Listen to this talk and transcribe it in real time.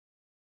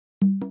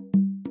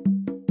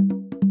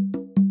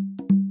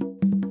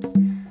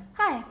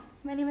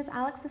My name is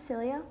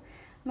Cecilio.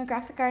 I'm a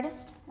graphic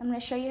artist. I'm going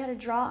to show you how to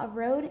draw a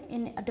road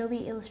in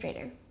Adobe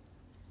Illustrator.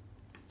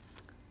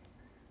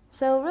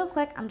 So real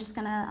quick, I'm just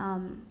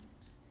gonna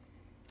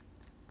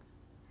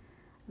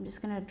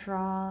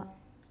draw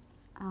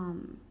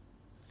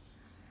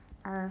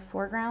our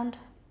foreground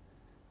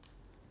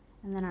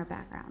and then our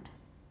background,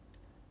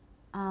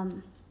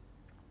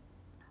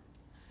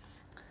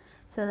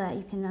 so that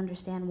you can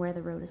understand where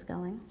the road is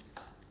going.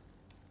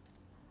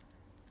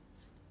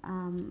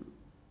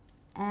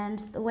 And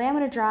the way I'm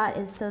going to draw it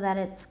is so that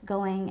it's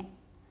going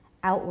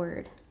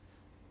outward.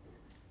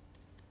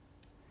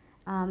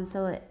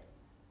 So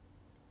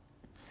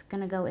it's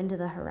going to go into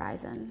the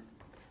horizon.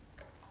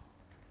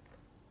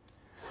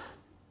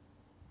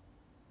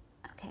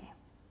 Okay,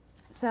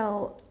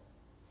 so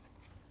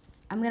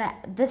I'm going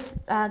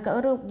to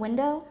go to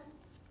Window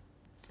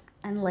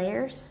and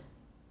Layers.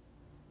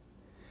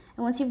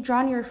 And once you've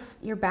drawn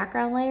your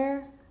background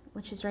layer,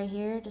 which is right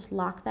here, just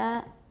lock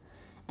that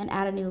and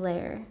add a new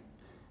layer,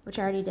 which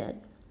I already did.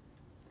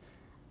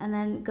 And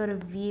then go to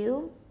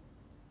View,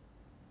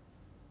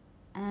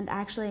 and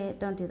actually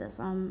don't do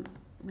this, I'm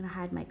gonna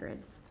hide my grid.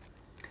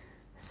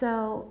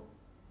 So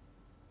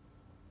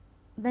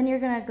then you're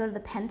gonna go to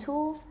the pen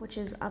tool, which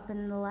is up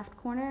in the left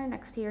corner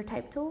next to your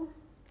type tool.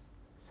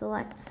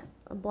 Select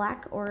a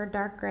black or a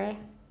dark gray.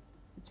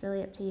 It's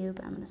really up to you,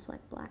 but I'm gonna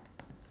select black.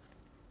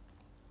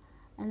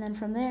 And then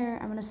from there,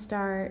 I'm gonna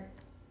start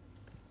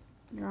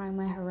drawing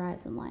my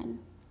horizon line.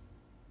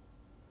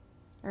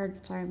 Or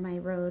sorry, my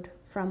road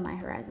from my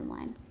horizon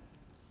line.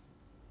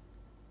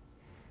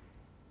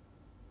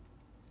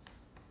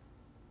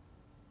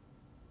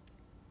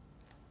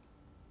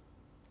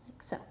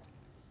 Like so.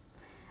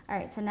 All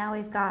right, so now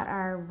we've got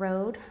our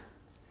road.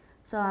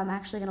 So I'm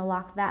actually gonna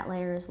lock that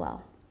layer as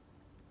well.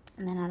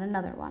 And then add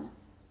another one.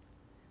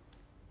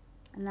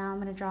 And now I'm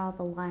gonna draw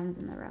the lines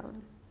in the road.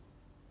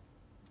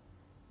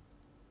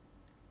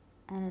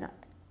 And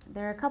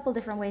there are a couple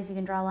different ways you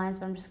can draw lines,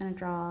 but I'm just gonna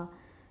draw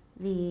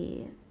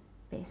the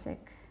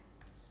basic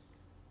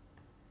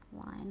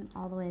line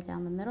all the way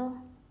down the middle.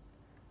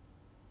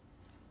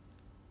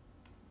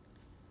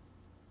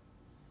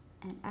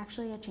 And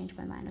actually, I changed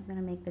my mind. I'm going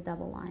to make the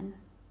double line.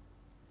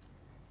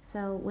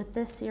 So with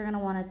this, you're going to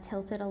want to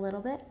tilt it a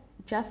little bit,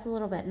 just a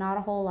little bit, not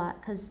a whole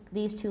lot, because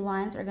these two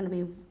lines are going to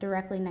be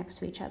directly next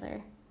to each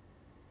other.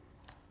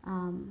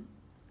 And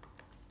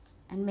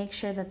make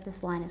sure that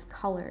this line is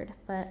colored,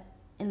 but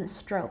in the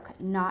stroke,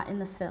 not in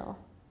the fill.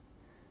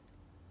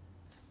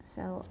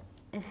 So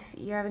if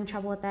you're having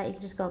trouble with that, you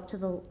can just go up to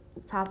the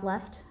top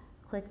left,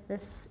 click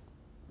this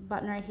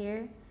button right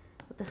here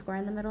with the square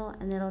in the middle,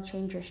 and it'll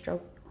change your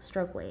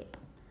stroke weight.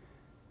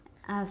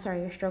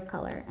 Sorry, your stroke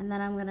color. And then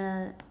I'm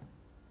gonna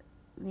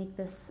make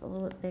this a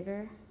little bit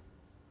bigger.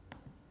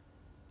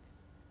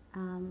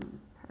 Probably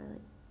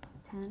like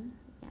 10,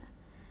 yeah.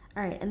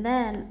 All right, and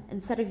then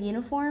instead of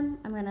uniform,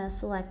 I'm gonna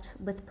select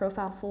with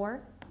profile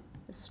 4,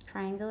 this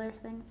triangular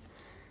thing.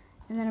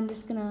 And then I'm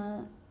just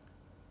gonna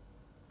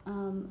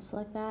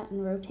select that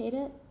and rotate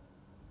it,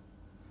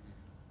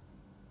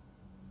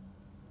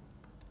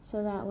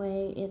 so that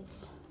way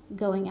it's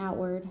going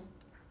outward.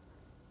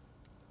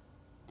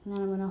 And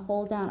then I'm going to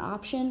hold down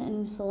Option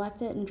and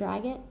select it and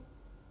drag it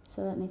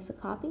so that makes a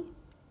copy.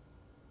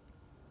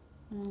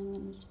 And then I'm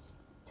going to just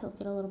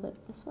tilt it a little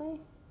bit this way.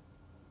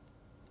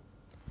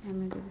 And I'm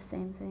going to do the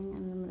same thing,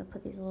 and I'm going to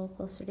put these a little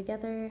closer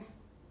together.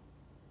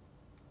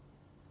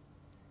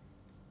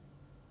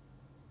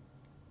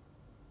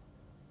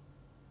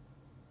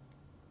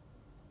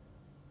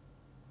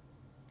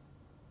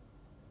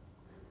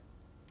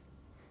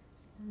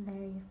 And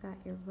there you've got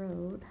your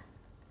road.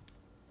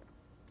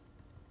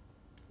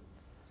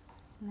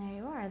 And there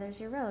you are, there's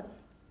your road.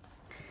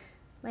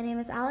 My name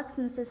is Alex,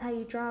 and this is how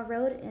you draw a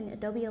road in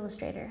Adobe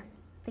Illustrator.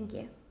 Thank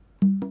you.